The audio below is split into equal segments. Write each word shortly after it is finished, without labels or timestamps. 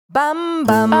Bum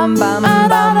bum bum bum bum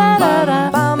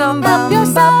bum bum bum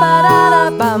yourself.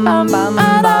 Bum bum bum bum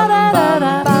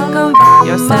bum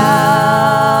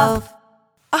yourself.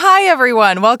 Hi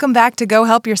everyone, welcome back to Go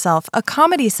Help Yourself, a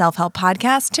comedy self-help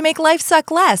podcast to make life suck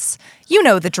less. You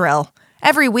know the drill.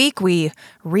 Every week we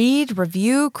read,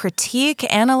 review, critique,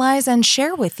 analyze, and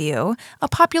share with you a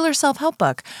popular self-help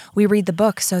book. We read the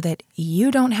book so that you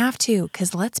don't have to,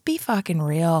 because let's be fucking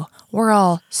real. We're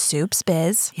all soups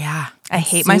biz. Yeah. I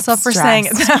hate myself for saying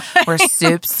it. We're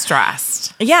soup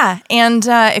stressed. Yeah, and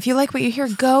if you like what you hear,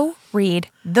 go read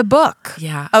the book.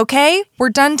 Yeah. Okay? We're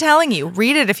done telling you.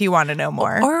 Read it if you want to know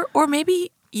more. Or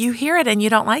maybe you hear it and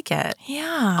you don't like it.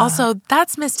 Yeah. Also,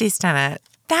 that's Misty Stennett.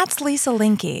 That's Lisa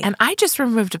Linky. And I just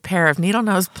removed a pair of needle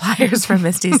nose pliers from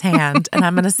Misty's hand, and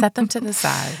I'm going to set them to the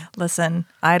side. Listen,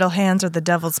 idle hands are the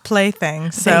devil's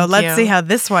plaything, so Thank let's you. see how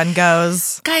this one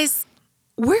goes. Guys,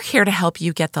 we're here to help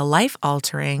you get the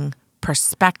life-altering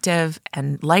perspective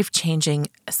and life-changing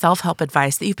self-help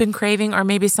advice that you've been craving, or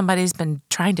maybe somebody's been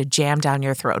trying to jam down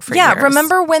your throat for years.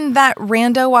 Remember when that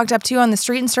rando walked up to you on the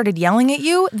street and started yelling at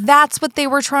you? That's what they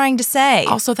were trying to say.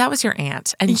 Also, that was your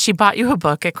aunt, and she bought you a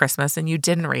book at Christmas, and you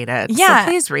didn't read it. Yeah.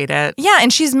 So please read it. Yeah,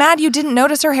 and she's mad you didn't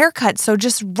notice her haircut, so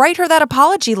just write her that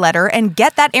apology letter and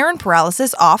get that errand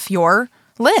paralysis off your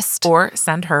list. Or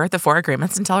send her the 4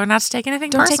 agreements and tell her not to take anything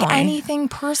Don't personally. take anything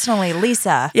personally.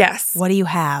 Lisa. Yes. What do you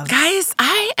have? Guys,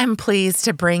 I am pleased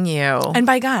to bring you. And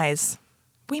by guys,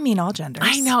 we mean all genders.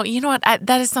 I know. You know what?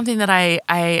 That is something that I'm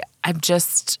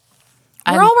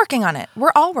all working on it.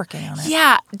 We're all working on it.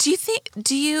 Yeah. Do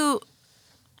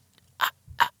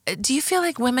you feel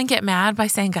like women get mad by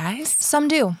saying guys? Some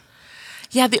do.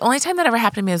 Yeah, the only time that ever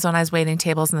happened to me was when I was waiting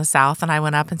tables in the South, and I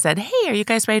went up and said, "Hey, are you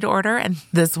guys ready to order?" And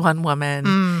this one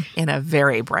woman in a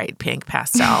very bright pink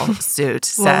pastel suit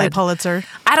Lily said, Pulitzer.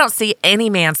 "I don't see any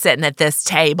man sitting at this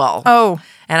table." Oh.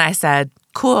 And I said,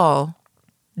 "Cool.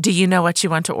 Do you know what you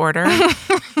want to order?"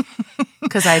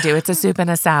 Because I do. It's a soup and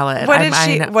a salad.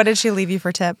 What did she leave you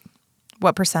for tip?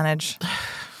 What percentage?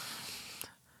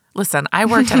 Listen, I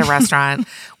worked at a restaurant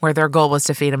where their goal was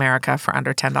to feed America for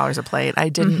under $10 a plate. I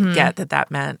didn't get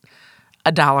that meant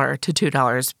 $1 to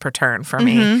 $2 per turn for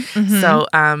me. So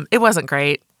it wasn't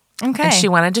great. Okay. And she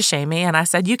wanted to shame me, and I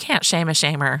said, "You can't shame a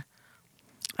shamer."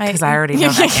 Because I already know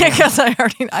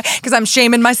that. Because I'm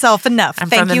shaming myself enough. I'm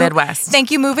from the Midwest.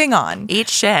 Thank you. Moving on. Eat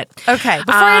shit. Okay.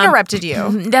 Before I interrupted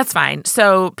you. That's fine.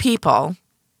 So people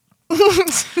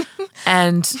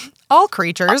and All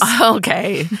creatures.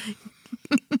 okay.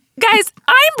 Guys,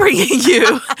 I'm bringing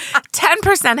you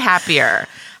 10% Happier.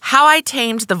 How I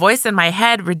tamed the voice in my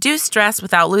head, reduced stress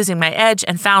without losing my edge,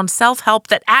 and found self-help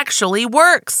that actually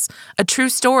works. A true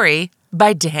story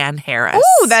by Dan Harris.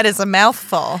 Ooh, that is a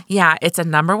mouthful. Yeah, it's a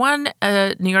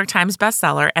 #1 New York Times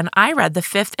bestseller, and I read the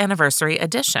 5th anniversary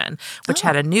edition, which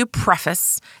had a new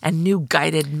preface and new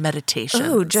guided meditations.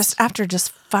 Ooh, after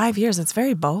 5 years, it's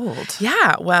very bold.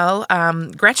 Yeah, well,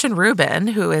 Gretchen Rubin,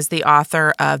 who is the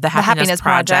author of The Happiness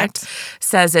Project,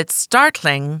 says it's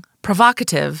startling,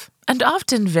 provocative, and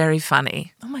often very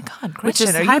funny. Oh my God, Gretchen, Which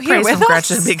is are high you here praise with from us?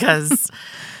 Gretchen because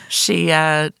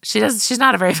she's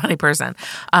not a very funny person.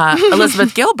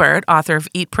 Elizabeth Gilbert, author of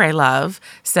Eat, Pray, Love,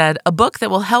 said a book that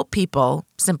will help people,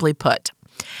 simply put.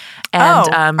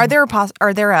 And, are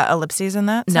there ellipses in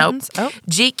that Nope. sentence? Oh.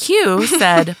 GQ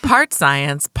said part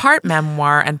science, part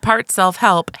memoir, and part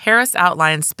self-help. Harris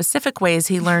outlines specific ways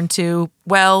he learned to,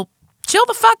 well, chill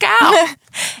the fuck out.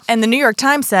 And the New York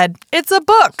Times said, it's a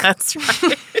book. That's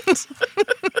right.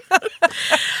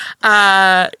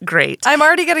 Great. I'm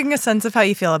already getting a sense of how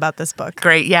you feel about this book.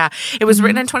 Great, yeah. It was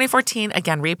written in 2014,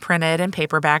 again, reprinted in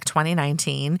paperback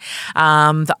 2019.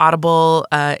 The Audible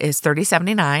is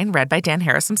 $30.79, read by Dan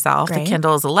Harris himself. Great. The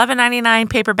Kindle is $11.99,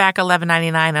 paperback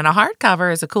 $11.99, and a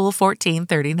hardcover is a cool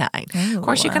 $14.39. Of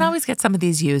course, you can always get some of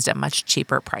these used at much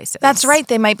cheaper prices. That's right.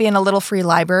 They might be in a little free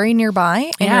library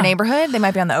nearby in your neighborhood. They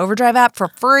might be on the Overdrive app for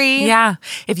free. Yeah.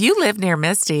 If you live near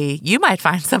Misty, you might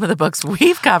find some of the books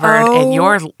we've covered in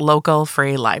your local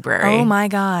free library. Oh my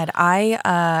God.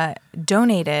 I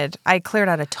cleared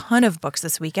out a ton of books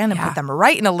this weekend and put them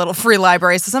right in a little free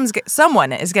library. So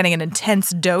someone is getting an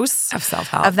intense dose of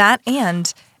self-help. Of that,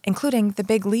 and including The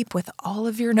Big Leap with all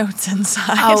of your notes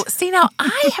inside. Oh, see, now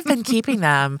I have been keeping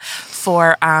them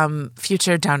for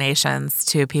future donations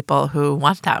to people who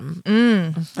want them.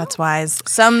 That's wise.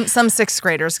 Some sixth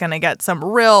grader's going to get some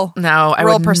real No, I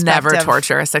would never perspective.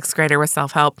 torture a sixth grader with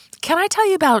self-help. Can I tell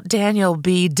you about Daniel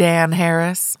B. Dan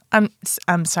Harris?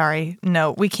 I'm sorry.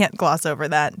 No, we can't gloss over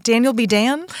that. Daniel B.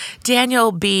 Dan?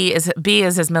 Daniel B is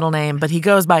his middle name, but he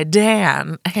goes by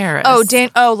Dan Harris. Oh, Dan.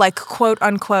 Oh, like quote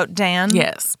unquote Dan?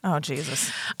 Yes. Oh,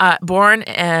 Jesus. Born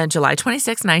July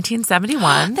 26,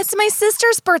 1971. That's my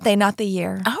sister's birthday, not the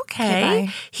year. Okay.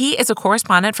 He is a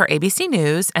correspondent for ABC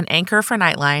News, an anchor for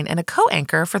Nightline, and a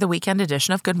co-anchor for the weekend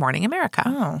edition of Good Morning America.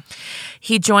 Oh.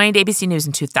 He joined ABC News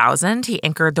in 2000. He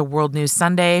anchored the World News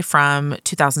Sunday from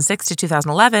 2006 to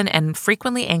 2011 and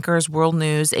frequently anchors World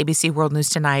News, ABC World News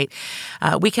Tonight,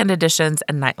 weekend editions,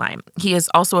 and Nightline. He is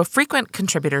also a frequent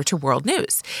contributor to World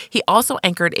News. He also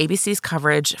anchored ABC's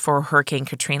coverage for Hurricane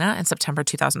Katrina in September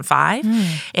 2005.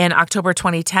 In October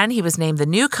 2010, he was named the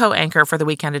new co-anchor for the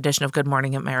weekend edition of Good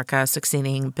Morning America,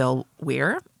 succeeding Bill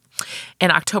Weir. In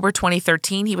October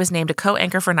 2013, he was named a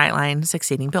co-anchor for Nightline,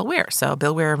 succeeding Bill Weir. So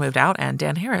Bill Weir moved out and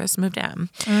Dan Harris moved in.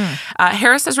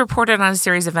 Harris has reported on a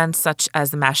series of events such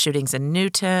as the mass shootings in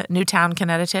Newtown,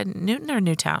 Connecticut. Newton or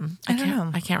Newtown? I don't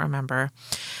know. I can't remember.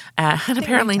 And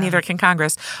apparently neither can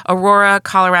Congress. Aurora,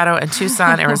 Colorado, and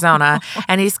Tucson, Arizona.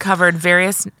 And he's covered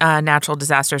various natural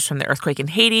disasters from the earthquake in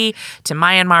Haiti to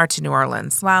Myanmar to New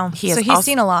Orleans. Wow. He's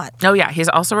seen a lot. Oh, yeah. He's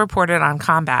also reported on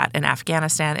combat in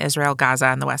Afghanistan, Israel, Gaza,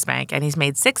 and the West Bank. And he's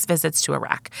made 6 visits to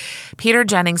Iraq. Peter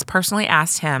Jennings personally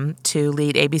asked him to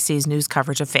lead ABC's news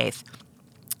coverage of faith.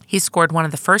 He scored one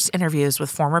of the first interviews with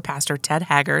former pastor Ted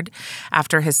Haggard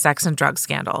after his sex and drug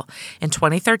scandal. In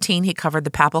 2013, he covered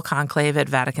the papal conclave at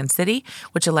Vatican City,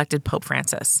 which elected Pope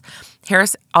Francis.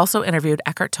 Harris also interviewed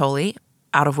Eckhart Tolle,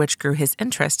 out of which grew his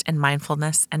interest in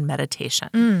mindfulness and meditation.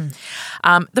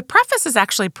 The preface is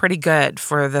actually pretty good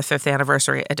for the 5th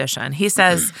anniversary edition. He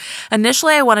says,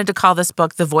 initially I wanted to call this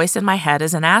book The Voice in My Head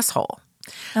is an Asshole.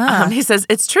 He says,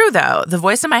 it's true, though. The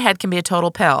voice in my head can be a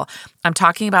total pill. I'm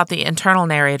talking about the internal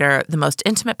narrator, the most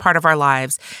intimate part of our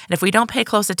lives. And if we don't pay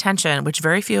close attention, which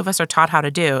very few of us are taught how to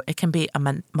do, it can be a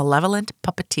malevolent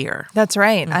puppeteer. That's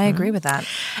right. I agree with that.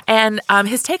 And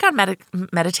his take on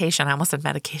meditation, I almost said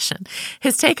medication.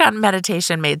 His take on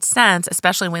meditation made sense,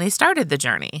 especially when he started the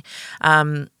journey.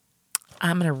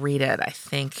 I'm going to read it. I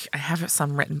think I have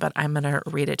some written, but I'm going to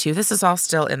read it to you. This is all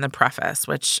still in the preface,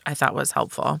 which I thought was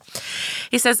helpful.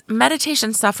 He says,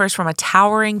 meditation suffers from a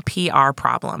towering PR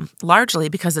problem, largely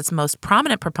because its most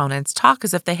prominent proponents talk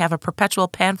as if they have a perpetual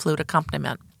pan flute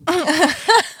accompaniment.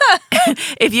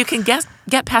 If you can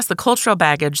get past the cultural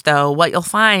baggage, though, what you'll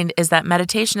find is that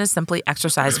meditation is simply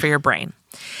exercise for your brain.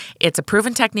 It's a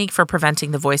proven technique for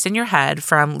preventing the voice in your head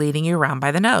from leading you around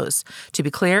by the nose. To be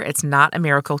clear, it's not a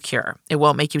miracle cure. It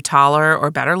won't make you taller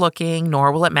or better looking,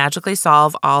 nor will it magically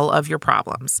solve all of your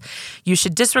problems. You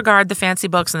should disregard the fancy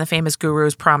books and the famous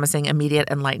gurus promising immediate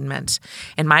enlightenment.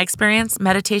 In my experience,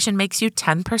 meditation makes you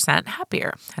 10%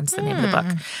 happier, hence the name of the book.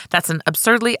 That's an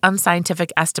absurdly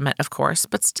unscientific estimate, of course,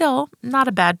 but still not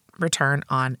a bad return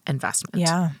on investment.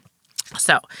 Yeah.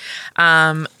 So,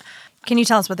 can you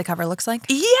tell us what the cover looks like?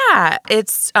 Yeah,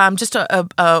 it's just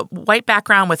a white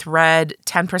background with red,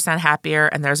 10% happier,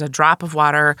 and there's a drop of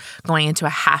water going into a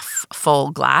half full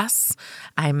glass.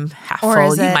 I'm half or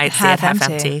full. Is you it might say it half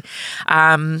empty.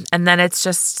 And then it's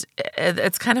just,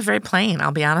 it's kind of very plain,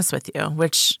 I'll be honest with you,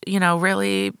 which,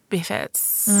 really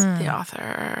befits the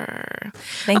author.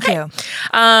 Thank you.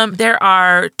 There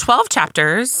are 12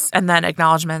 chapters and then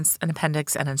acknowledgments, an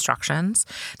appendix, and instructions.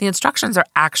 The instructions are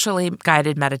actually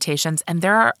guided meditations, and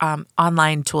there are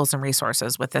online tools and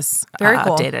resources with this Very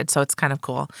cool. updated, so it's kind of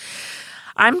cool.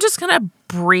 I'm just going to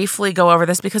briefly go over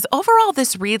this because overall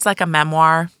this reads like a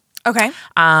memoir. Okay.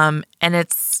 And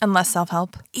it's... And less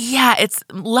self-help? Yeah, it's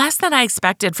less than I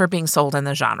expected for being sold in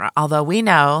the genre, although we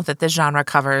know that this genre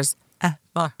covers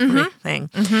everything.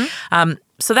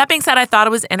 So that being said, I thought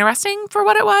it was interesting for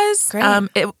what it was.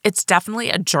 Great. It's definitely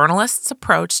a journalist's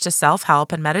approach to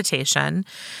self-help and meditation,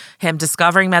 him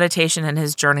discovering meditation and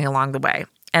his journey along the way.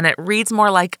 And it reads more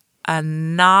like a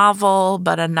novel,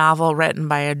 but a novel written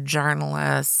by a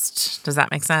journalist. Does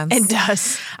that make sense? It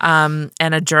does. And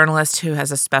a journalist who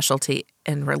has a specialty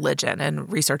in religion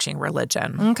and researching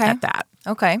religion at that.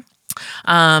 Okay.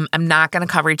 I'm not going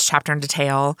to cover each chapter in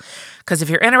detail because if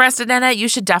you're interested in it, you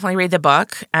should definitely read the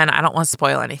book. And I don't want to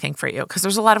spoil anything for you because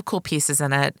there's a lot of cool pieces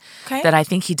in it that I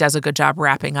think he does a good job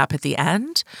wrapping up at the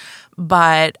end.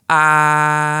 But,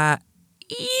 yeah.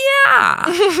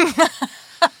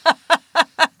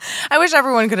 I wish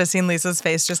everyone could have seen Lisa's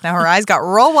face just now. Her eyes got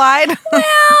real wide. Well,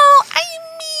 I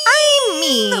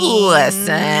mean,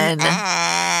 listen,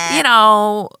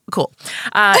 cool.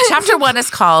 Chapter 1 is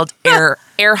called Air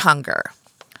Hunger.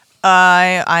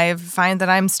 I find that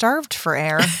I'm starved for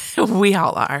air. We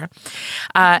all are.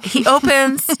 He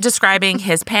opens describing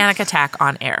his panic attack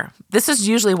on air. This is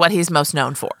usually what he's most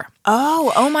known for.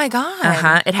 Oh my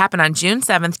God. It happened on June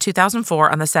 7th,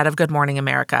 2004 on the set of Good Morning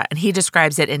America. And he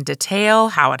describes it in detail,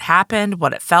 how it happened,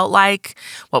 what it felt like,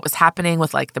 what was happening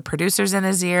with like the producers in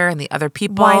his ear and the other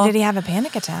people. Why did he have a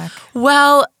panic attack?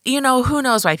 Well, who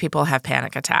knows why people have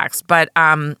panic attacks. But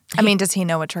does he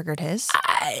know what triggered his?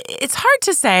 it's hard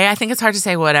to say. I think it's hard to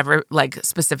say whatever, like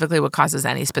specifically what causes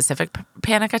any specific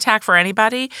panic attack for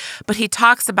anybody. But he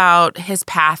talks about his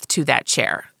path to that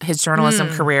chair, his journalism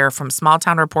career from small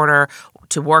town reporter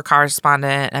to war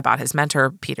correspondent, about his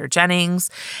mentor, Peter Jennings.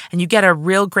 And you get a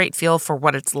real great feel for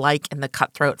what it's like in the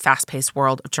cutthroat, fast-paced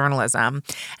world of journalism.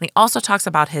 And he also talks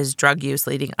about his drug use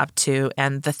leading up to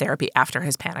and the therapy after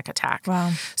his panic attack.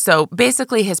 Wow. So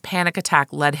basically his panic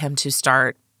attack led him to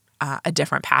start a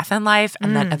different path in life,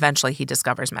 and then eventually he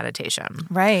discovers meditation.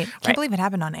 Right. Can't believe it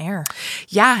happened on air.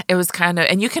 Yeah, it was kind of,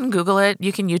 and you can Google it,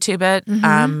 you can YouTube it,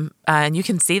 and you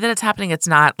can see that it's happening. It's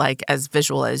not like as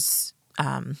visual as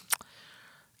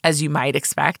you might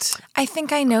expect. I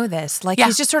think I know this. Like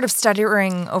he's just sort of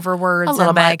stuttering over words a little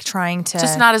and bit. like trying to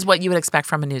Just not as what you would expect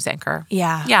from a news anchor.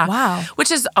 Yeah. Yeah. Wow.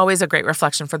 Which is always a great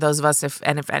reflection for those of us if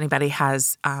anybody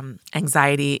has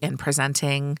anxiety in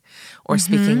presenting or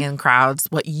speaking in crowds,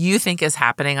 what you think is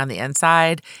happening on the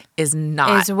inside is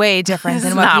not. Is way different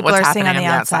than is what not people what's are seeing on happening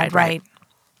the outside. Right.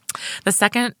 The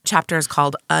second chapter is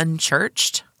called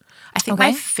Unchurched. I think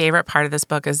my favorite part of this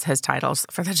book is his titles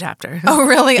for the chapters. Oh,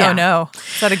 really? Yeah. Oh, no.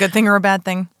 Is that a good thing or a bad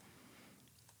thing?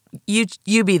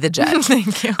 You be the judge.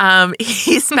 Thank you.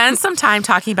 He spends some time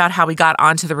talking about how he got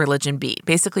onto the religion beat.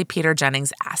 Basically, Peter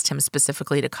Jennings asked him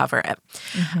specifically to cover it.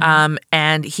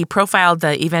 And he profiled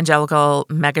the evangelical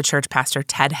megachurch pastor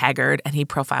Ted Haggard, and he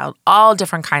profiled all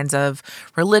different kinds of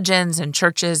religions and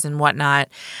churches and whatnot.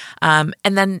 And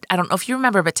then, I don't know if you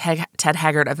remember, but Ted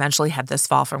Haggard eventually had this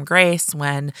fall from grace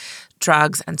when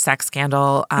drugs and sex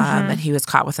scandal, and he was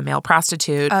caught with a male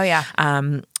prostitute. Oh, yeah.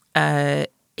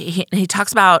 He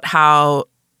talks about how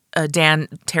Dan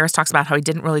Terrace talks about how he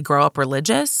didn't really grow up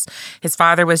religious. His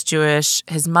father was Jewish.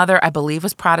 His mother, I believe,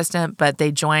 was Protestant, but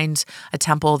they joined a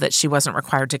temple that she wasn't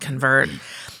required to convert.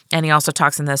 And he also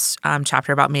talks in this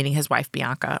chapter about meeting his wife,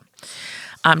 Bianca.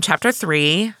 Chapter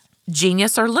 3,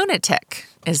 Genius or Lunatic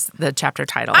is the chapter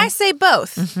title. I say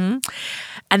both.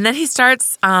 And then he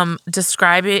starts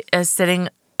describing as sitting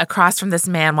across from this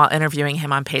man while interviewing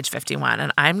him on page 51.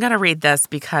 And I'm going to read this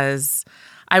because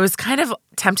I was kind of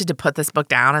tempted to put this book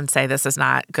down and say this is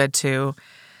not good to.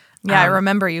 Yeah, I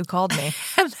remember you called me.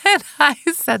 And then I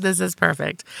said this is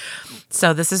perfect.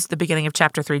 So this is the beginning of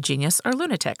chapter 3, Genius or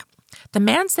Lunatic. The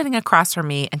man sitting across from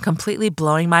me and completely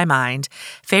blowing my mind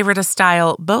favored a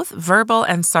style both verbal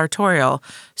and sartorial,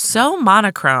 so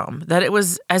monochrome that it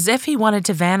was as if he wanted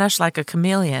to vanish like a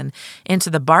chameleon into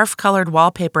the barf-colored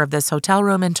wallpaper of this hotel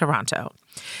room in Toronto.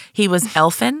 He was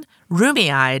elfin,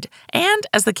 roomy-eyed, and,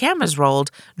 as the cameras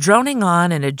rolled, droning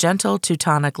on in a gentle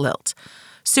Teutonic lilt.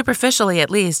 Superficially,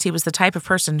 at least, he was the type of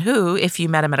person who, if you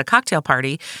met him at a cocktail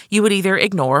party, you would either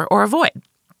ignore or avoid.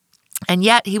 And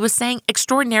yet he was saying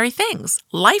extraordinary things,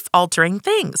 life-altering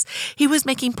things. He was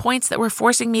making points that were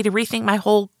forcing me to rethink my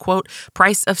whole, quote,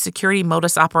 price of security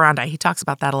modus operandi. He talks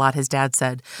about that a lot. His dad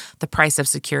said, the price of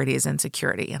security is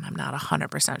insecurity. And I'm not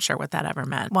 100% sure what that ever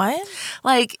meant. What?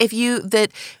 Like,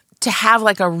 to have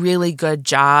like a really good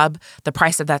job, the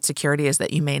price of that security is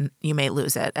that you may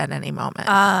lose it at any moment.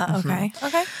 Okay.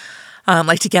 Okay.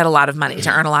 Like to get a lot of money, to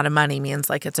earn a lot of money means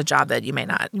like it's a job that you may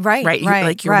not. Right.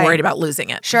 You're worried about losing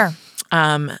it. Sure.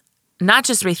 Not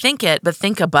just rethink it, but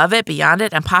think above it, beyond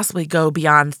it, and possibly go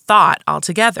beyond thought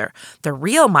altogether. The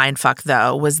real mindfuck,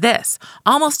 though, was this.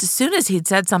 Almost as soon as he'd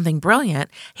said something brilliant,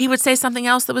 he would say something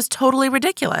else that was totally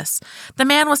ridiculous. The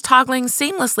man was toggling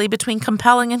seamlessly between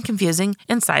compelling and confusing,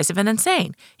 incisive and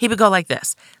insane. He would go like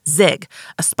this. Zig,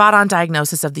 a spot-on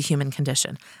diagnosis of the human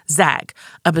condition. Zag,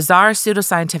 a bizarre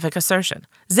pseudoscientific assertion.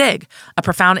 Zig, a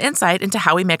profound insight into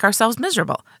how we make ourselves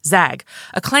miserable. Zag,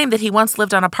 a claim that he once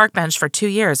lived on a park bench for 2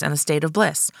 years in a state of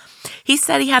bliss. He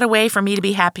said he had a way for me to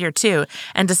be happier too,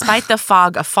 and despite the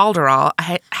fog of falderall,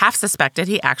 I half suspected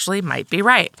he actually might be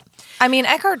right. I mean,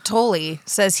 Eckhart Tolle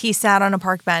says he sat on a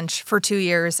park bench for 2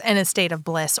 years in a state of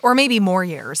bliss, or maybe more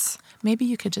years. Maybe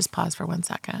you could just pause for 1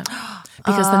 second.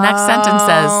 Because the next sentence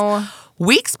says,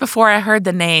 weeks before I heard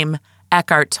the name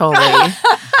Eckhart Tolle,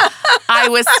 I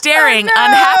was staring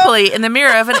unhappily in the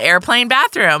mirror of an airplane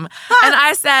bathroom. And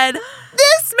I said,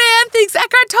 this man thinks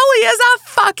Eckhart Tolle is a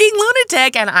fucking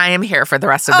lunatic, and I am here for the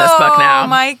rest of this book now. Oh,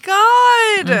 my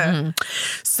God.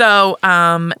 So,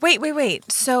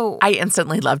 Wait. So I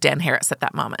instantly loved Dan Harris at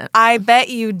that moment. I bet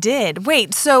you did.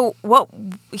 Wait, so what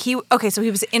so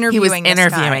he was interviewing this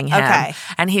guy. Him. Okay.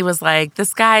 And he was like,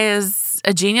 this guy is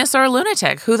a genius or a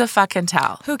lunatic. Who the fuck can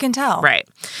tell? Who can tell? Right.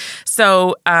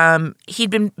 So he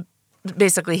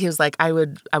was like, I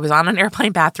was on an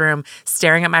airplane bathroom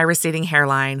staring at my receding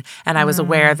hairline, and I was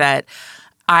aware that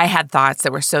I had thoughts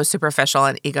that were so superficial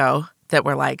and ego that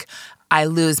were like, I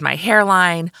lose my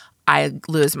hairline, I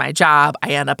lose my job,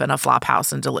 I end up in a flop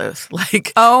house in Duluth.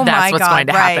 Like, that's what's going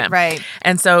to happen. Right.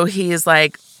 And so he's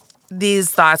like,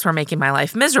 these thoughts were making my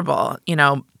life miserable. You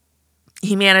know,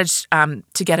 he managed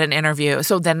to get an interview.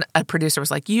 So then a producer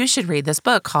was like, you should read this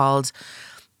book called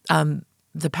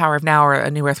The Power of Now or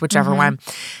A New Earth, whichever one.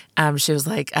 She was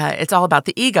like, it's all about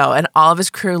the ego. And all of his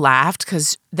crew laughed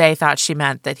because they thought she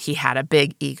meant that he had a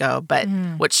big ego. But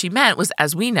what she meant was,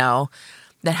 as we know,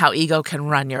 that how ego can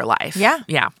run your life. Yeah.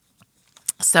 Yeah.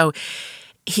 So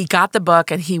he got the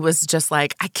book and he was just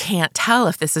like, I can't tell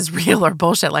if this is real or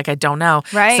bullshit. Like, I don't know.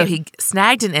 Right. So he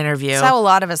snagged an interview. That's how a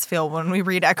lot of us feel when we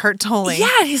read Eckhart Tolle. Yeah.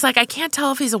 And he's like, I can't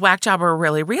tell if he's a whack job or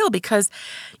really real because,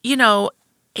 you know,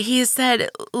 he said,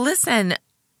 listen,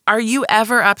 are you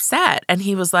ever upset? And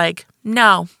he was like,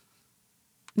 no,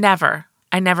 never.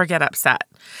 I never get upset.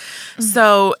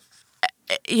 So,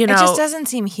 you know. It just doesn't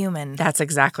seem human. That's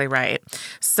exactly right.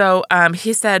 So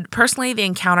he said, personally, the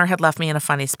encounter had left me in a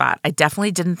funny spot. I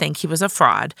definitely didn't think he was a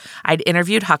fraud. I'd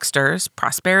interviewed hucksters,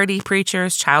 prosperity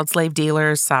preachers, child slave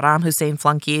dealers, Saddam Hussein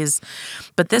flunkies.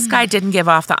 But this guy didn't give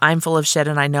off the I'm full of shit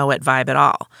and I know it vibe at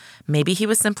all. Maybe he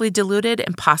was simply deluded,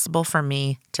 impossible for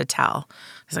me to tell.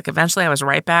 He's like, eventually I was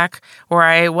right back where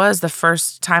I was the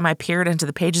first time I peered into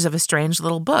the pages of a strange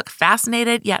little book,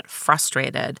 fascinated yet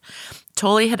frustrated.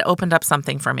 Tolle had opened up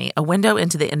something for me, a window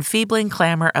into the enfeebling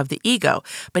clamor of the ego,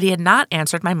 but he had not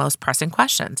answered my most pressing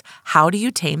questions. How do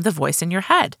you tame the voice in your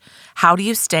head? How do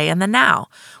you stay in the now?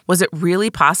 Was it really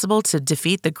possible to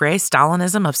defeat the gray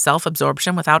Stalinism of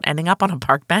self-absorption without ending up on a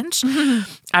park bench?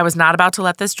 I was not about to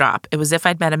let this drop. It was as if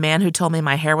I'd met a man who told me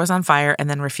my hair was on fire and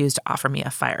then refused to offer me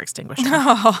a fire extinguisher.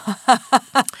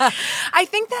 I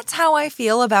think that's how I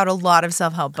feel about a lot of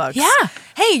self-help books. Yeah.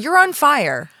 Hey, you're on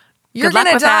fire. You're Good luck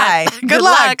going to with die. that. Good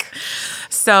luck.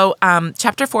 So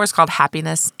chapter 4 is called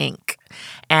Happiness, Inc.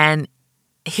 And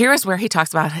here is where he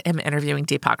talks about him interviewing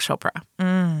Deepak Chopra.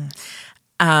 And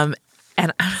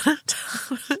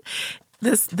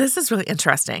this is really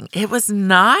interesting. It was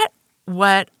not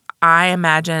what I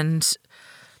imagined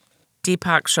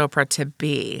Deepak Chopra to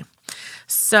be.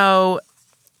 So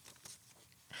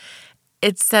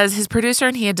it says his producer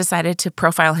and he had decided to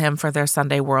profile him for their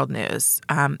Sunday World News.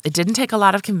 It didn't take a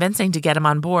lot of convincing to get him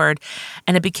on board,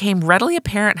 and it became readily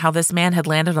apparent how this man had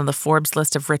landed on the Forbes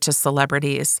list of richest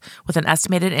celebrities with an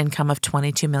estimated income of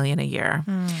 $22 million a year.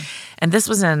 And this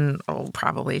was in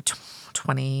probably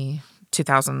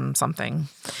 2000 something.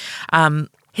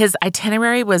 His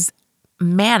itinerary was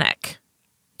manic.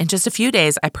 In just a few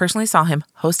days, I personally saw him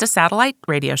host a satellite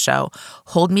radio show,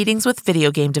 hold meetings with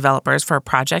video game developers for a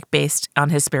project based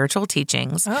on his spiritual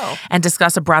teachings, and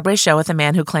discuss a Broadway show with a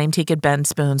man who claimed he could bend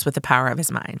spoons with the power of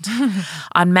his mind.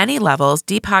 On many levels,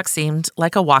 Deepak seemed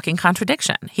like a walking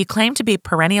contradiction. He claimed to be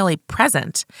perennially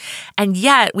present, and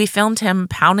yet we filmed him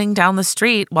pounding down the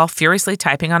street while furiously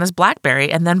typing on his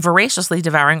BlackBerry and then voraciously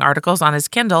devouring articles on his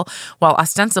Kindle while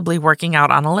ostensibly working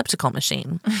out on an elliptical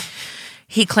machine.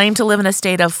 He claimed to live in a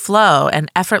state of flow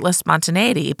and effortless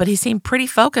spontaneity, but he seemed pretty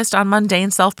focused on mundane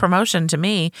self-promotion to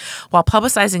me. While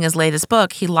publicizing his latest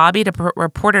book, he lobbied a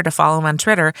reporter to follow him on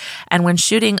Twitter, and when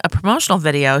shooting a promotional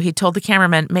video, he told the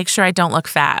cameraman, make sure I don't look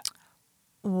fat.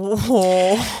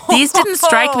 Whoa. These didn't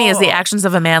strike me as the actions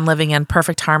of a man living in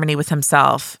perfect harmony with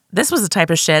himself. This was the type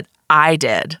of shit I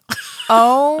did.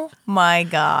 Oh, my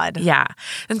God. Yeah.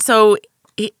 And so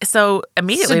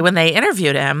immediately when they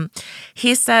interviewed him,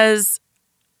 he says,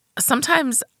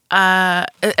 sometimes, and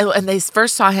they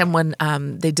first saw him when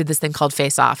they did this thing called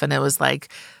Face Off, and it was like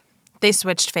they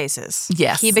switched faces.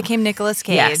 Yes, he became Nicolas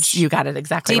Cage. Yes, you got it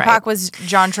exactly right. Deepak was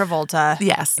John Travolta.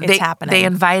 Yes, it's happening. They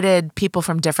invited people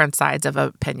from different sides of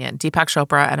opinion. Deepak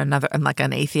Chopra and like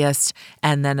an atheist,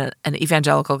 and then an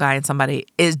evangelical guy, and somebody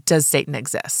does Satan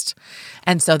exist?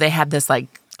 And so they had this like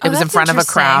it was in front of a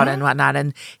crowd and whatnot.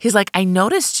 And he's like, I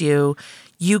noticed you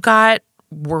got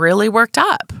really worked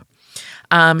up.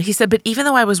 He said, but even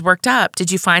though I was worked up,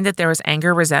 did you find that there was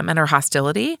anger, resentment, or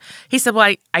hostility? He said,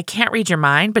 well, I can't read your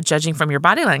mind, but judging from your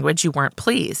body language, you weren't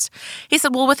pleased. He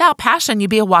said, well, without passion, you'd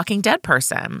be a walking dead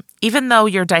person. Even though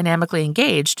you're dynamically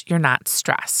engaged, you're not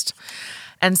stressed.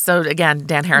 And so, again,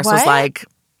 Dan Harris was like,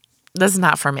 this is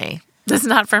not for me. This is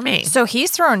not for me. So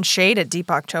he's throwing shade at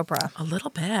Deepak Chopra. A little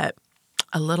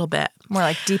bit. More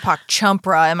like Deepak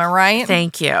Chumpra, am I right?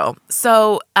 Thank you.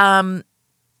 So,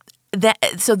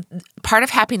 so part of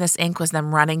Happiness Inc. was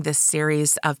them running this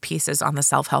series of pieces on the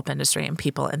self-help industry and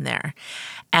people in there.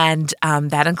 And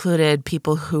that included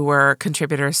people who were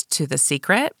contributors to The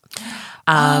Secret.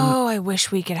 I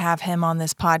wish we could have him on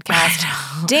this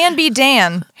podcast. Dan B.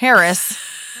 Dan Harris.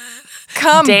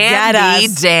 Come get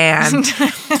us. Dan.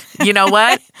 You know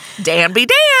what? Dan be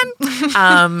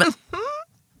Dan.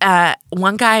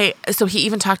 One guy, so he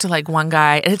even talked to like one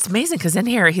guy, and it's amazing because in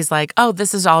here he's like, oh,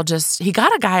 this is all just, he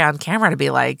got a guy on camera to be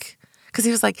like, because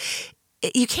he was like,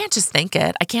 you can't just think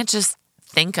it. I can't just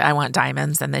think I want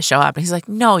diamonds and they show up. And he's like,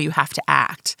 no, you have to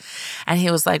act. And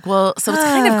he was like, well, so it's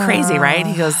kind of crazy, right?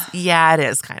 He goes, yeah, it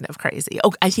is kind of crazy.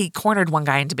 Oh, he cornered one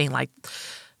guy into being like,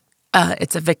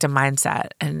 it's a victim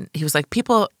mindset. And he was like,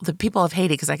 the people of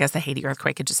Haiti, because I guess the Haiti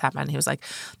earthquake had just happened. He was like,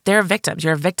 they're victims.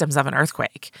 You're victims of an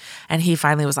earthquake. And he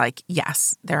finally was like,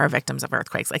 yes, there are victims of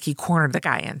earthquakes. Like he cornered the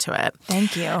guy into it.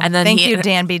 Thank you. And then Thank you,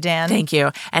 Dan B. Dan. Thank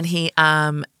you. And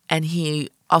he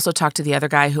also talked to the other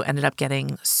guy who ended up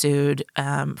getting sued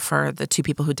for the 2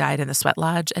 people who died in the sweat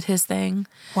lodge at his thing.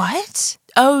 What?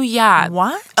 Oh, yeah.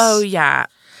 What? Oh, yeah.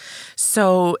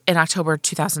 So in October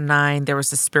 2009, there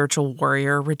was a spiritual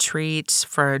warrior retreat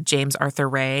for James Arthur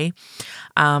Ray.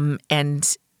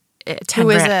 And who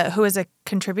is a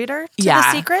contributor to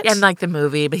The Secret? And like the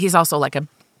movie, but he's also like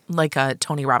a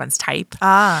Tony Robbins type.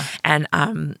 And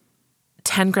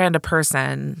 $10,000 a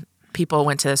person, people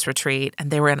went to this retreat and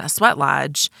they were in a sweat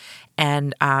lodge,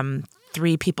 and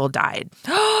 3 people died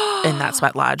in that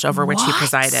sweat lodge over which he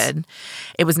presided.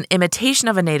 It was an imitation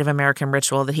of a Native American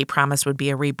ritual that he promised would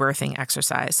be a rebirthing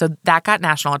exercise. So that got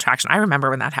national attraction. I remember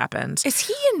when that happened. Is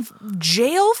he in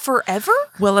jail forever?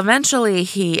 Well, eventually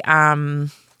he, I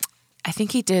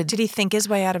think he did. Did he think his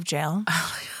way out of jail?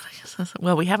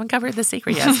 Well, we haven't covered The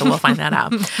Secret yet, so we'll find that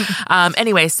out.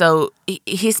 Anyway, so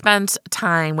he spent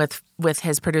time with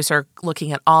his producer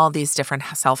looking at all these different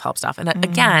self-help stuff. And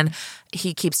again,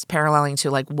 he keeps paralleling to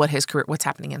like what's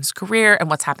happening in his career and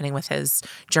what's happening with his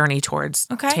journey towards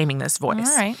taming this voice.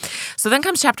 All right. So then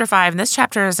comes chapter 5, and this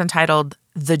chapter is entitled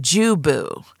The Jew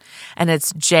Boo. And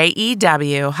it's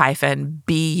JEW-BU.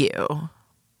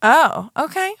 Oh,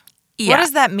 okay. Yeah. What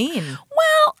does that mean?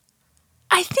 Well,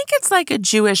 I think it's like a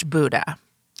Jewish Buddha.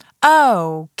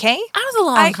 Okay. I was a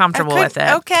little uncomfortable with it.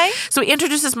 Okay. So he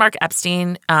introduces Mark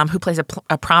Epstein, who plays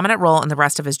a prominent role in the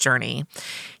rest of his journey.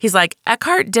 He's like,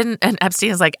 and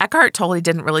Epstein is like, Eckhart totally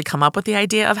didn't really come up with the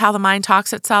idea of how the mind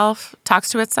talks to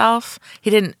itself. He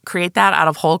didn't create that out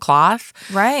of whole cloth.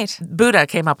 Right. Buddha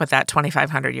came up with that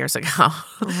 2,500 years ago.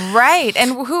 Right.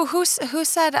 And who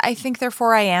said, I think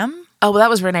therefore I am? Oh, well, that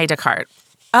was Rene Descartes.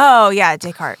 Oh, yeah,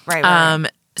 Descartes. Right.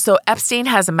 So Epstein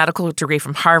has a medical degree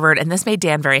from Harvard, and this made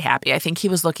Dan very happy. I think he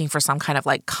was looking for some kind of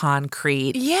like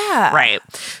concrete. Yeah. Right.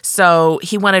 So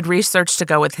he wanted research to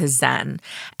go with his Zen.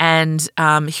 And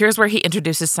here's where he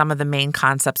introduces some of the main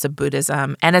concepts of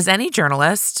Buddhism. And as any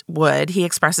journalist would, he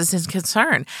expresses his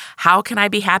concern. How can I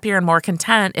be happier and more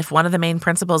content if one of the main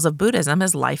principles of Buddhism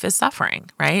is life is suffering,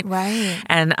 right? Right.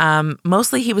 And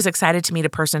mostly he was excited to meet a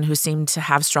person who seemed to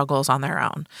have struggles on their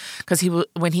own. Because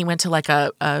when he went to like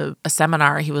a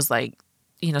seminar, he was like,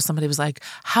 somebody was like,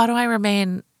 how do I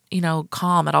remain,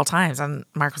 calm at all times? And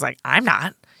Mark was like, I'm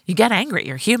not. You get angry.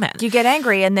 You're human. You get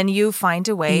angry and then you find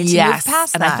a way to move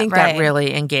past that. And I think that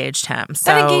really engaged him.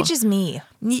 So, that engages me.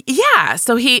 Yeah.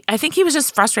 So I think he was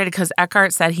just frustrated because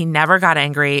Eckhart said he never got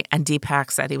angry and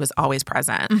Deepak said he was always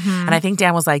present. Mm-hmm. And I think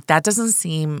Dan was like, that doesn't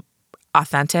seem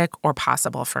authentic or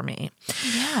possible for me.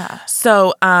 Yeah.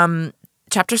 So,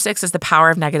 Chapter 6 is the power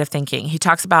of negative thinking. He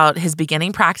talks about his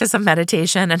beginning practice of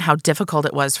meditation and how difficult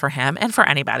it was for him and for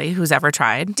anybody who's ever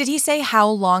tried. Did he say how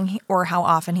long or how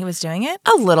often he was doing it?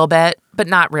 A little bit, but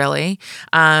not really.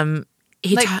 I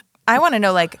want to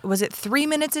know, was it 3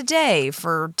 minutes a day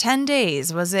for 10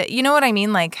 days? Was it, you know what I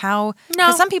mean? Like how, no.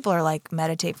 Because some people are like,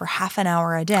 meditate for half an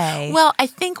hour a day. Well, I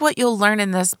think what you'll learn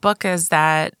in this book is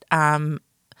that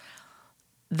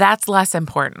that's less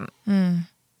important. Mm.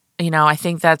 I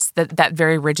think that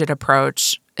very rigid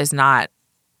approach is not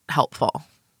helpful.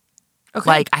 Okay.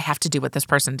 Like, I have to do what this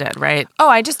person did, right? Oh,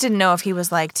 I just didn't know if he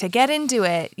was like, to get into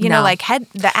it,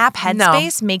 the app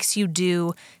Headspace makes you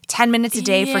do 10 minutes a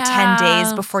day for 10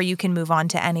 days before you can move on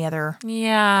to any other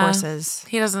courses.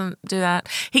 He doesn't do that.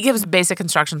 He gives basic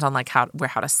instructions on like how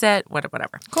to sit,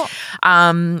 whatever. Cool.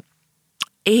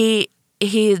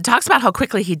 He talks about how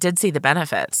quickly he did see the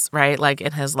benefits, right, like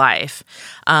in his life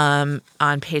on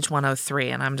page 103.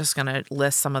 And I'm just going to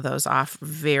list some of those off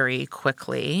very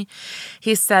quickly.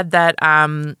 He said that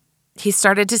He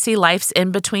started to see life's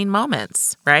in-between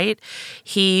moments, right?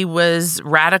 He was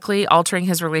radically altering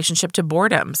his relationship to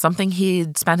boredom, something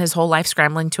he'd spent his whole life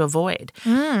scrambling to avoid.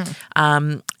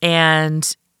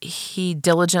 And he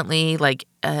diligently,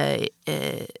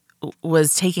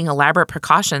 was taking elaborate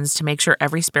precautions to make sure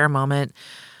every spare moment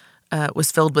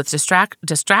was filled with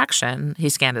distraction. He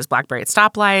scanned his BlackBerry at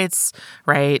stoplights,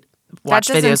 right? Watched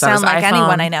that doesn't videos on sound his like iPhone,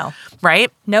 anyone I know.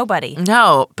 right? Nobody.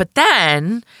 No, but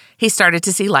then he started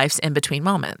to see life's in-between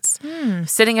moments.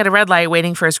 Sitting at a red light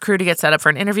waiting for his crew to get set up for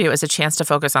an interview as a chance to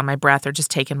focus on my breath or just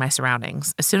take in my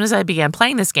surroundings. As soon as I began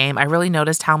playing this game, I really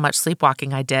noticed how much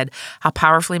sleepwalking I did, how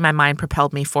powerfully my mind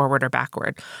propelled me forward or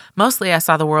backward. Mostly, I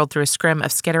saw the world through a scrim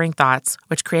of skittering thoughts,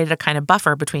 which created a kind of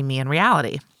buffer between me and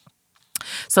reality.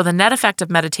 So the net effect of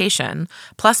meditation,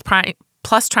 plus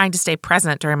trying to stay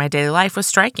present during my daily life, was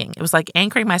striking. It was like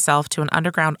anchoring myself to an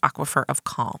underground aquifer of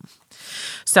calm.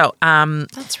 So,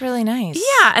 That's really nice.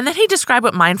 yeah. And then he described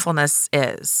what mindfulness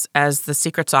is as the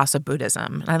secret sauce of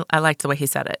Buddhism. And I liked the way he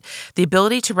said it. The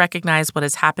ability to recognize what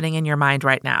is happening in your mind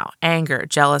right now, anger,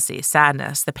 jealousy,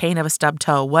 sadness, the pain of a stubbed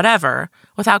toe, whatever,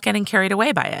 without getting carried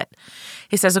away by it.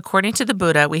 He says, according to the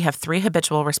Buddha, we have 3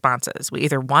 habitual responses. We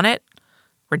either want it,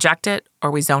 reject it,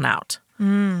 or we zone out.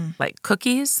 Like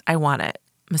cookies, I want it.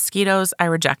 Mosquitoes, I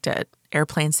reject it.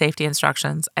 Airplane safety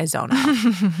instructions, I zone out.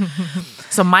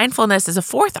 So mindfulness is a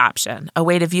 4th option, a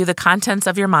way to view the contents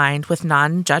of your mind with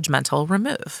non-judgmental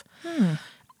remove.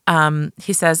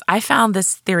 He says, I found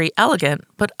this theory elegant,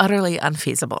 but utterly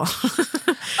unfeasible.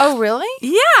 Oh, really?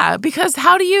 Yeah, because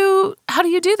how do you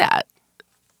do that?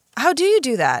 How do you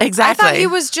do that? Exactly. I thought he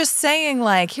was just saying,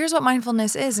 like, here's what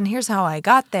mindfulness is, and here's how I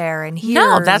got there, and here's...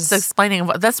 No, that's explaining.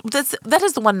 That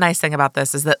is the one nice thing about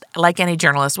this is that, like any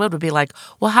journalist would be like,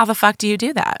 well, how the fuck do you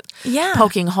do that? Yeah.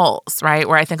 Poking holes, right?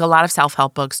 Where I think a lot of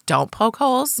self-help books don't poke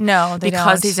holes. No, they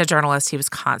because don't. he's a journalist, he was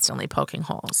constantly poking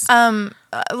holes.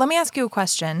 Let me ask you a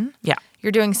question. Yeah.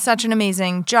 You're doing such an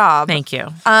amazing job. Thank you.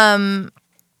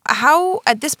 How,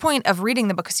 at this point of reading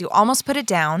the book, because you almost put it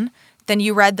down, then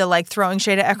you read the, like, throwing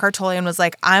shade at Eckhart Tolle and was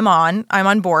like, I'm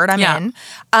on board, I'm in.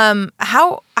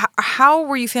 How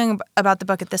were you feeling about the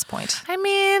book at this point? I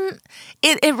mean,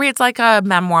 it reads like a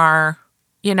memoir,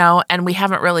 and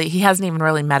he hasn't even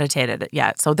really meditated it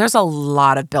yet. So there's a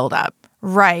lot of buildup.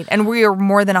 Right. And we are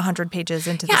more than 100 pages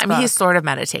into this book. Yeah, I mean, he's sort of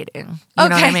meditating. You know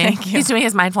what I mean? Thank you. He's doing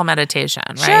his mindful meditation,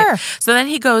 right? Sure. So then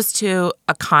he goes to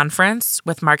a conference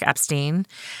with Mark Epstein,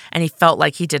 and he felt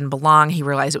like he didn't belong. He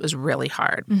realized it was really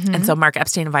hard. And so Mark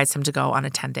Epstein invites him to go on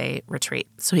a 10-day retreat.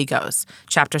 So he goes.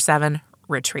 Chapter 7,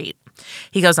 retreat.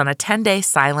 He goes on a 10-day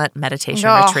silent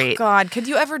meditation retreat. Oh, God. Could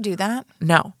you ever do that?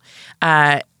 No.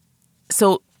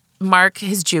 So Mark,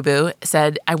 his Jubu,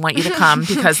 said, I want you to come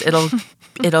because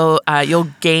you'll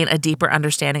gain a deeper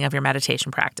understanding of your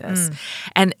meditation practice.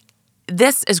 And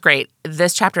this is great.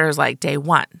 This chapter is like day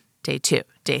 1, day 2,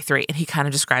 day 3. And he kind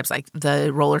of describes like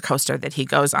the roller coaster that he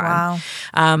goes on.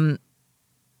 Wow.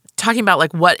 Talking about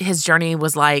like what his journey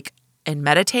was like in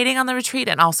meditating on the retreat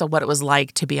and also what it was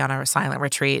like to be on a silent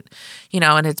retreat,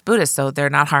 and it's Buddhist, so they're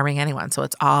not harming anyone. So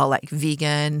it's all like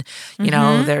vegan,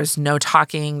 there's no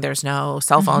talking, there's no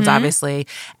cell phones, obviously.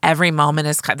 Every moment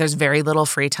there's very little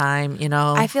free time,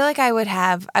 I feel like I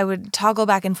would toggle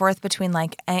back and forth between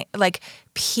like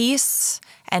peace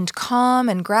and calm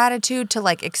and gratitude to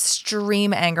like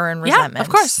extreme anger and resentment. Yeah, of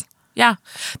course. Yeah.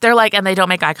 They're like, and they don't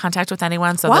make eye contact with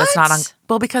anyone. So that's not,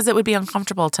 because it would be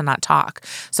uncomfortable to not talk.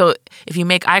 So if you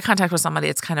make eye contact with somebody,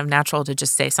 it's kind of natural to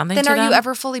just say something to them. Then are you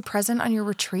ever fully present on your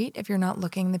retreat if you're not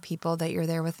looking the people that you're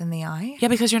there with in the eye? Yeah,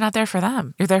 because you're not there for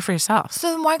them. You're there for yourself. So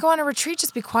then why go on a retreat?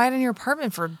 Just be quiet in your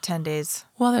apartment for 10 days.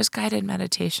 Well, there's guided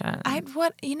meditation.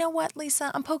 You know what,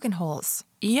 Lisa? I'm poking holes.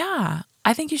 Yeah.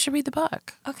 I think you should read the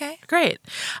book. Okay. Great.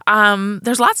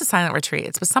 There's lots of silent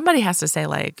retreats, but somebody has to say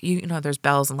like, there's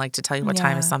bells and like to tell you what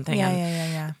time is something.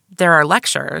 Yeah. There are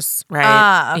lectures,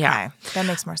 right? Okay. Yeah. That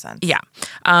makes more sense. Yeah.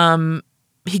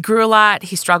 He grew a lot.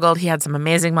 He struggled. He had some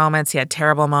amazing moments. He had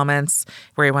terrible moments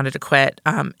where he wanted to quit.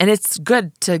 And it's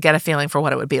good to get a feeling for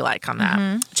what it would be like on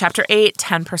that. Chapter 8,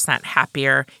 10%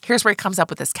 happier. Here's where he comes up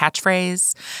with this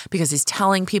catchphrase because he's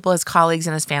telling people, his colleagues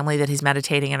and his family that he's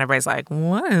meditating and everybody's like,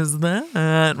 what is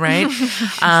that?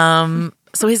 Right?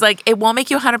 So he's like, it won't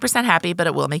make you 100% happy, but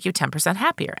it will make you 10%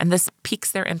 happier. And this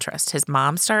piques their interest. His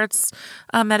mom starts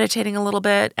meditating a little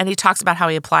bit and he talks about how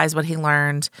he applies what he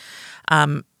learned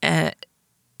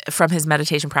from his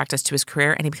meditation practice to his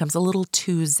career, and he becomes a little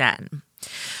too zen.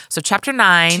 So chapter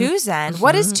 9. Too zen?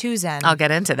 What is too zen? I'll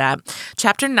get into that.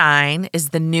 Chapter 9 is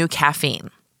the new caffeine.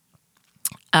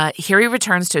 Here he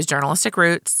returns to his journalistic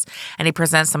roots, and he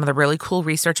presents some of the really cool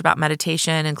research about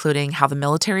meditation, including how the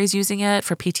military is using it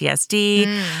for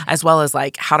PTSD, as well as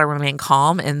like how to remain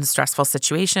calm in stressful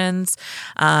situations,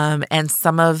 and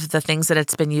some of the things that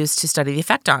it's been used to study the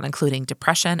effect on, including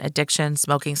depression, addiction,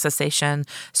 smoking cessation,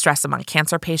 stress among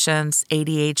cancer patients,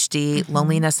 ADHD,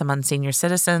 loneliness among senior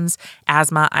citizens,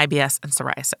 asthma, IBS, and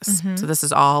psoriasis. So this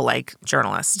is all like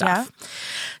journalist stuff. Yeah.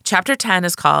 Chapter 10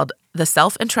 is called The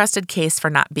Self-Interested Case for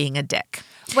Not Being a Dick.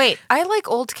 Wait, I like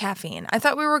old caffeine. I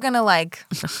thought we were going to like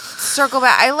circle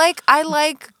back. I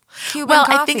like Cuban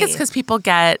coffee. I think it's because people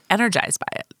get energized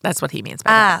by it. That's what he means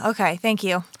by that. Okay. Thank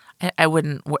you. I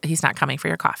wouldn't, he's not coming for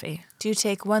your coffee. Do you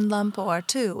take one lump or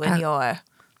two in your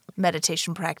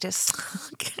meditation practice?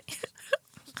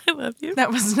 I love you.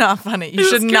 That was not funny. You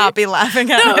should not be laughing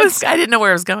at it. I didn't know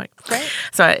where it was going. Great.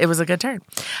 So it was a good turn.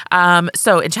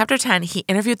 So in chapter 10, he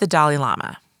interviewed the Dalai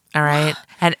Lama. All right.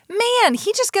 And man,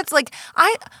 he just gets like,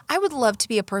 I would love to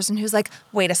be a person who's like,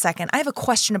 wait a second, I have a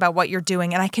question about what you're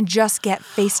doing, and I can just get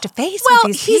face to face with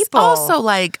these people. He's also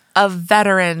like a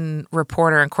veteran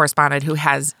reporter and correspondent who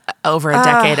has over a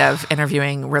decade of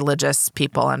interviewing religious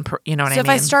people, and you know what I mean?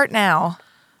 So if I start now,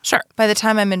 sure. By the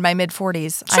time I'm in my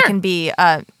mid-40s, I can be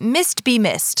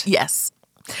missed. Yes.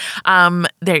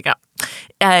 There you go.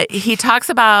 He talks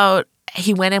about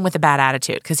he went in with a bad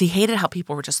attitude because he hated how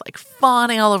people were just like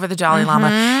fawning all over the Dalai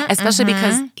Lama, especially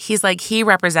because he's like, he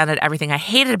represented everything I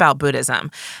hated about Buddhism.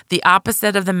 The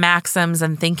opposite of the maxims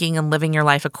and thinking and living your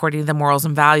life according to the morals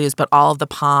and values, but all of the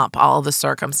pomp, all of the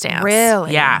circumstance.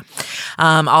 Really? Yeah.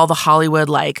 All the Hollywood,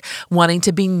 like wanting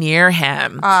to be near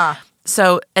him.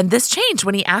 So, and this changed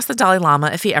when he asked the Dalai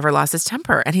Lama if he ever lost his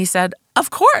temper. And he said, of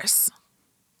course.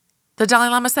 The Dalai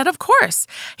Lama said, of course.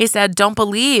 He said, don't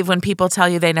believe when people tell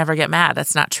you they never get mad.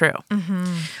 That's not true.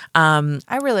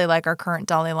 I really like our current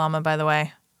Dalai Lama, by the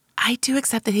way. I do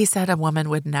accept that he said a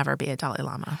woman would never be a Dalai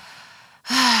Lama.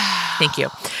 Thank you.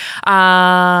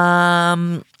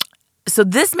 So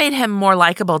this made him more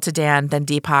likable to Dan than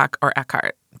Deepak or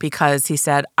Eckhart because he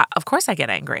said, of course I get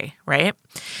angry, right?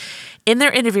 In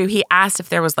their interview, he asked if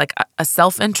there was like a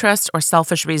self-interest or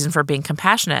selfish reason for being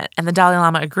compassionate. And the Dalai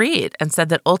Lama agreed and said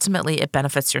that ultimately it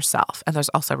benefits yourself. And there's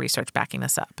also research backing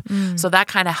this up. So that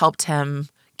kind of helped him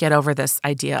get over this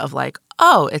idea of like,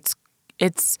 oh, it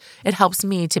helps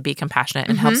me to be compassionate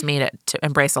and helps me to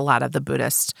embrace a lot of the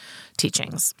Buddhist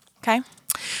teachings. Okay.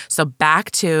 So back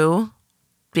to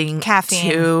being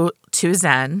caffeine. To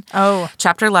Zen. Oh.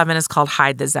 Chapter 11 is called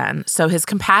Hide the Zen. So his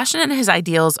compassion and his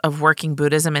ideals of working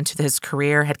Buddhism into his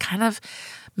career had kind of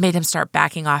made him start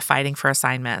backing off fighting for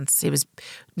assignments. He was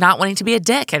not wanting to be a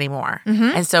dick anymore.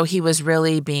 And so he was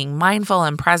really being mindful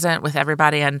and present with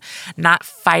everybody and not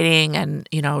fighting and,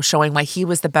 you know, showing why he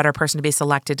was the better person to be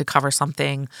selected to cover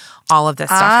something, all of this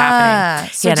stuff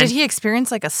happening. So did he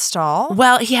experience like a stall?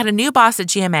 Well, he had a new boss at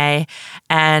GMA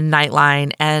and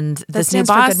Nightline, and this new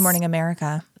boss... for Good Morning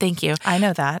America. Thank you. I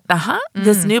know that.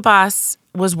 This new boss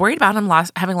was worried about him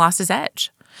having lost his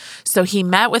edge. So he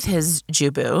met with his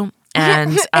Jubu.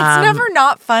 And it's never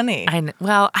not funny.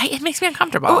 It makes me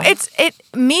uncomfortable.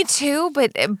 Me too.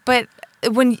 But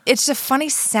when it's a funny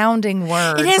sounding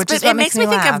word, it is. But it makes me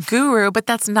think of guru. But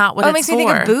that's not what it's for. It makes me think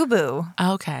of boo boo.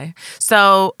 Okay.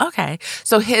 So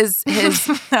his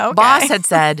boss had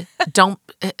said, "Don't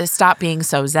stop being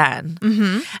so zen."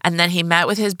 And then he met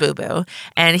with his boo boo,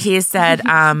 and he said,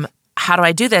 "How do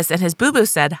I do this?" And his boo boo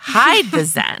said, "Hide the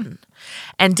zen."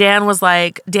 And Dan was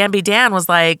like,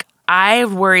 I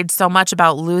worried so much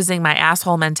about losing my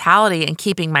asshole mentality and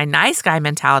keeping my nice guy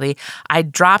mentality, I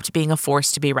dropped being a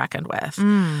force to be reckoned with.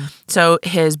 So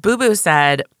his boo-boo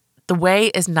said, the way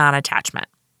is non-attachment.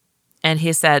 And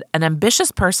he said, an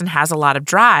ambitious person has a lot of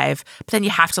drive, but then you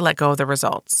have to let go of the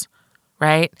results,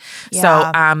 right? Yeah.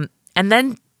 So, and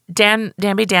then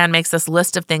Danby Dan makes this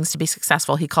list of things to be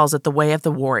successful. He calls it the way of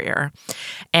the warrior.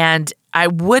 And I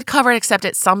would cover it, except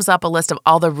it sums up a list of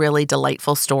all the really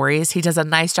delightful stories. He does a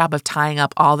nice job of tying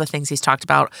up all the things he's talked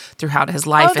about throughout his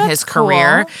life and his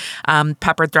career,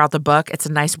 peppered throughout the book. It's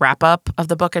a nice wrap up of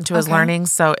the book into his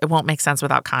learnings, so it won't make sense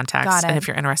without context. And if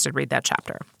you're interested, read that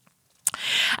chapter.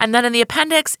 And then in the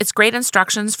appendix, it's great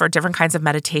instructions for different kinds of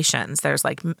meditations. There's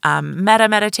like metta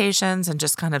meditations and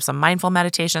just kind of some mindful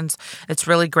meditations. It's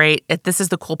really great. This is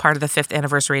the cool part of the 5th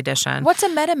anniversary edition. What's a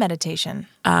metta meditation?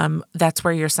 That's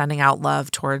where you're sending out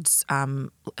love towards,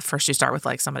 first you start with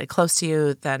like somebody close to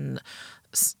you, then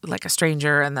like a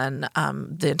stranger, and then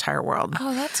the entire world.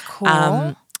 Oh, that's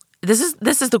cool. this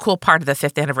is the cool part of the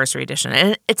 5th anniversary edition.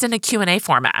 And it's in a Q&A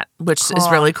format, which is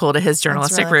really cool to his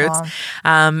journalistic really roots. cool.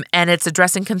 And it's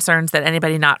addressing concerns that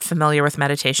anybody not familiar with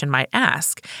meditation might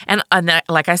ask. And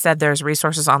like I said, there's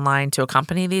resources online to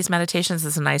accompany these meditations.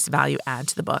 It's a nice value add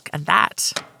to the book. And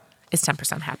that is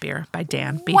 10% Happier by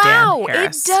Dan B. Wow, Dan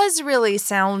Harris. it does really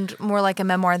sound more like a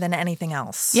memoir than anything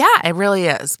else. Yeah, it really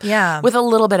is. Yeah. With a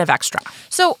little bit of extra.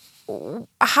 So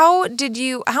how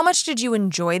much did you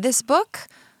enjoy this book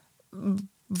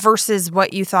versus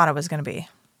what you thought it was going to be?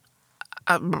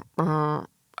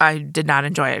 I did not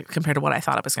enjoy it compared to what I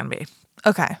thought it was going to be.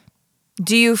 Okay.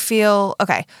 Do you feel,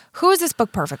 okay, who is this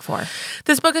book perfect for?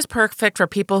 This book is perfect for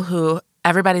people who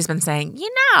everybody's been saying,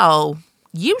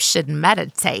 you should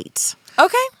meditate.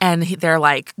 Okay. And they're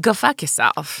like, go fuck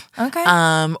yourself. Okay.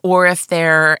 Or if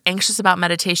they're anxious about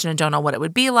meditation and don't know what it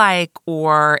would be like,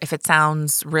 or if it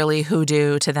sounds really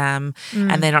hoodoo to them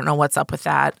and they don't know what's up with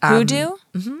that. Hoodoo?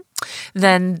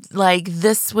 Then like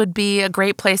this would be a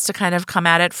great place to kind of come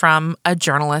at it from a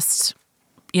journalist,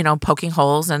 poking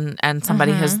holes and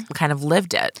somebody who's kind of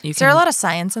lived it. Is there a lot of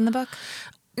science in the book?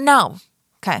 No.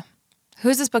 Okay.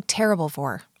 Who's this book terrible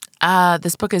for?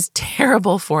 This book is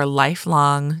terrible for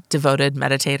lifelong devoted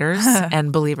meditators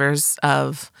and believers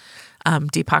of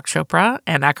Deepak Chopra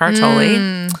and Eckhart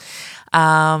Tolle.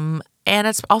 And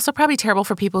it's also probably terrible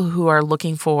for people who are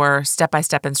looking for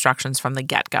step-by-step instructions from the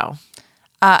get-go.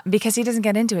 Because he doesn't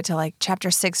get into it till like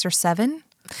chapter 6 or 7?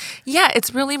 Yeah,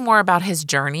 it's really more about his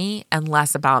journey and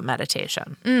less about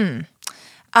meditation.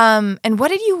 And what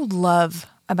did you love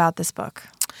about this book?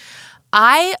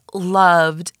 I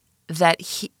loved that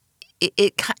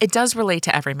it does relate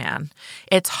to every man.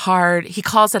 It's hard. He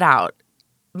calls it out.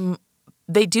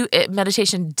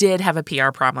 Meditation did have a PR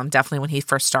problem, definitely when he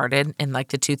first started in like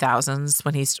the 2000s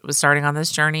when he was starting on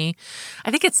this journey.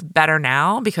 I think it's better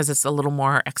now because it's a little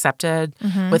more accepted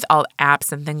with all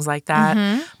apps and things like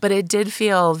that. But it did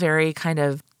feel very kind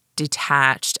of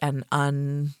detached and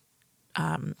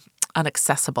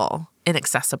inaccessible,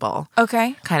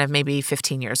 Okay. kind of maybe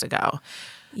 15 years ago.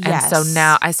 Yes. And so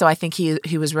now, I think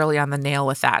he was really on the nail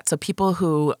with that. So people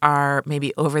who are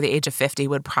maybe over the age of 50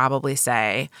 would probably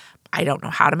say, I don't know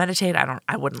how to meditate.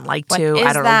 I wouldn't like to.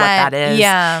 I don't know what that is.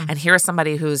 Yeah. And here's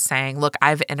somebody who's saying, look,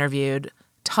 I've interviewed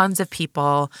tons of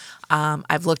people.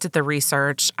 I've looked at the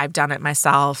research. I've done it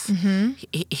myself.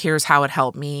 Here's how it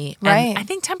helped me. Right. And I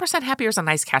think 10% happier is a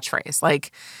nice catchphrase.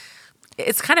 Like,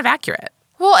 it's kind of accurate.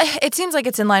 Well, it seems like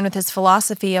it's in line with his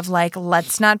philosophy of like,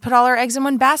 let's not put all our eggs in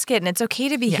one basket, and it's okay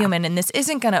to be human, and this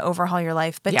isn't going to overhaul your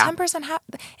life. But 10%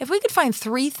 if we could find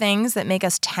 3 things that make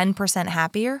us 10%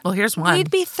 happier, well, here's one.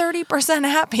 We'd be 30%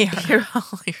 happier.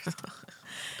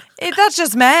 That's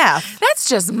just math. That's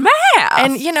just math.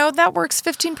 And, that works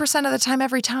 15% of the time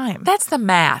every time. That's the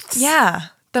maths. Yeah,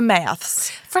 the maths.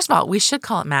 First of all, we should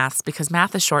call it maths because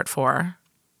math is short for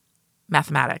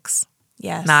mathematics.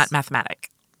 Yes. Not mathematic.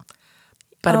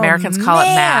 But Americans call it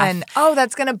math. Oh,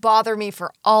 that's going to bother me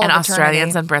for all And eternity.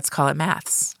 Australians and Brits call it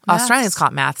maths. Australians call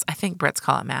it maths. I think Brits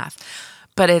call it math.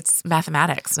 But it's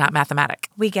mathematics, not mathematic.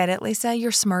 We get it, Lisa.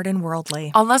 You're smart and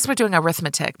worldly. Unless we're doing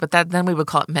arithmetic, but then we would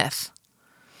call it myth.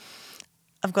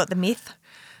 I've got the myth.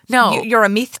 No. You're a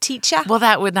myth teacher? Well,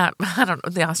 that would not, I don't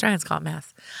know. The Australians call it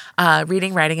math.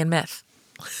 Reading, writing, and myth.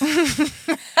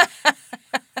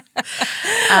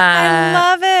 I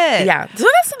love it. Yeah. So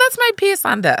that's my piece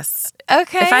on this.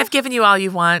 Okay. If I've given you all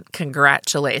you want,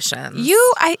 congratulations.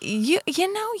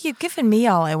 You've given me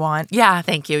all I want. Yeah,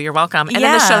 thank you. You're welcome. And in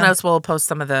the show notes, we'll post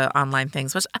some of the online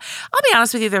things, which I'll be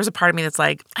honest with you, there's a part of me that's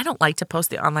like, I don't like to post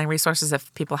the online resources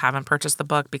if people haven't purchased the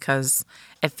book because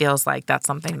it feels like that's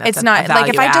something that's it's not a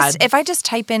value like if I just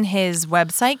type in his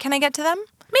website, can I get to them?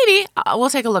 Maybe. We'll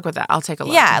take a look with that. I'll take a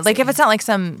look. Yeah, like if it's not like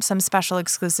some special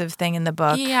exclusive thing in the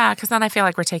book. Yeah, because then I feel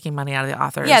like we're taking money out of the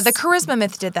authors. Yeah, the Charisma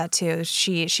Myth did that too.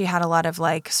 She had a lot of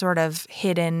like sort of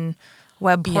hidden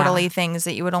web portal-y things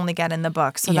that you would only get in the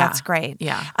book. So that's great.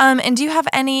 Yeah. And do you have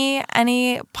any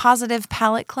positive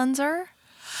palate cleanser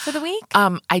for the week?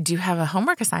 I do have a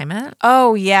homework assignment.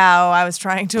 Oh, yeah. I was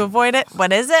trying to avoid it.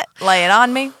 What is it? Lay it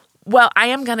on me. Well, I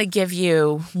am going to give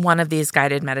you one of these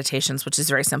guided meditations, which is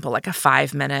very simple, like a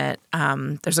 5-minute.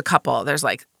 There's a couple.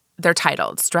 They're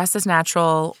titled Stress is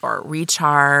Natural or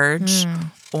Recharge.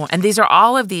 And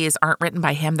all of these aren't written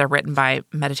by him. They're written by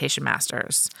meditation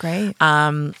masters. Great.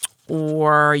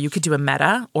 Or you could do a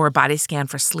metta or a body scan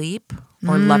for sleep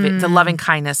or the loving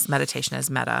kindness meditation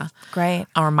is metta. Great.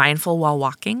 Or mindful while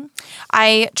walking.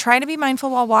 I try to be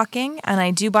mindful while walking, and I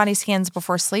do body scans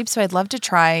before sleep, so I'd love to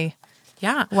try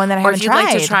one that I haven't tried. Or if you'd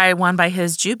like to try one by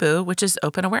his Jubu, which is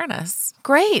open awareness.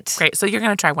 Great. Great. So you're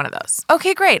going to try one of those.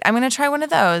 Okay, great. I'm going to try one of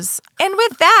those. And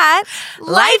with that,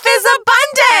 Life is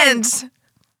abundant!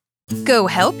 Go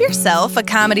Help Yourself, a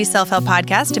comedy self-help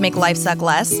podcast to make life suck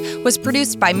less, was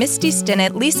produced by Misty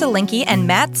Stinnett, Lisa Linky, and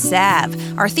Matt Sav.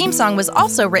 Our theme song was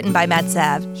also written by Matt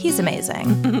Sav. He's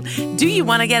amazing. Do you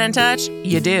want to get in touch?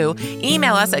 You do.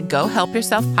 Email us at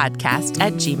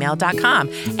gohelpyourselfpodcast@gmail.com.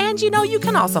 And you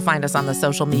can also find us on the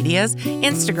social medias,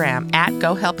 Instagram at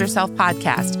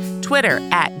gohelpyourselfpodcast, Twitter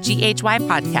at GHY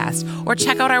Podcast, or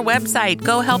check out our website,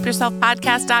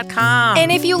 gohelpyourselfpodcast.com. And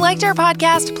if you liked our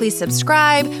podcast, please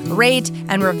subscribe, rate,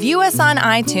 and review us on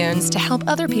iTunes to help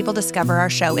other people discover our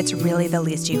show. It's really the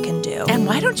least you can do. And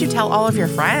why don't you tell all of your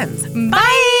friends?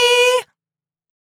 Bye!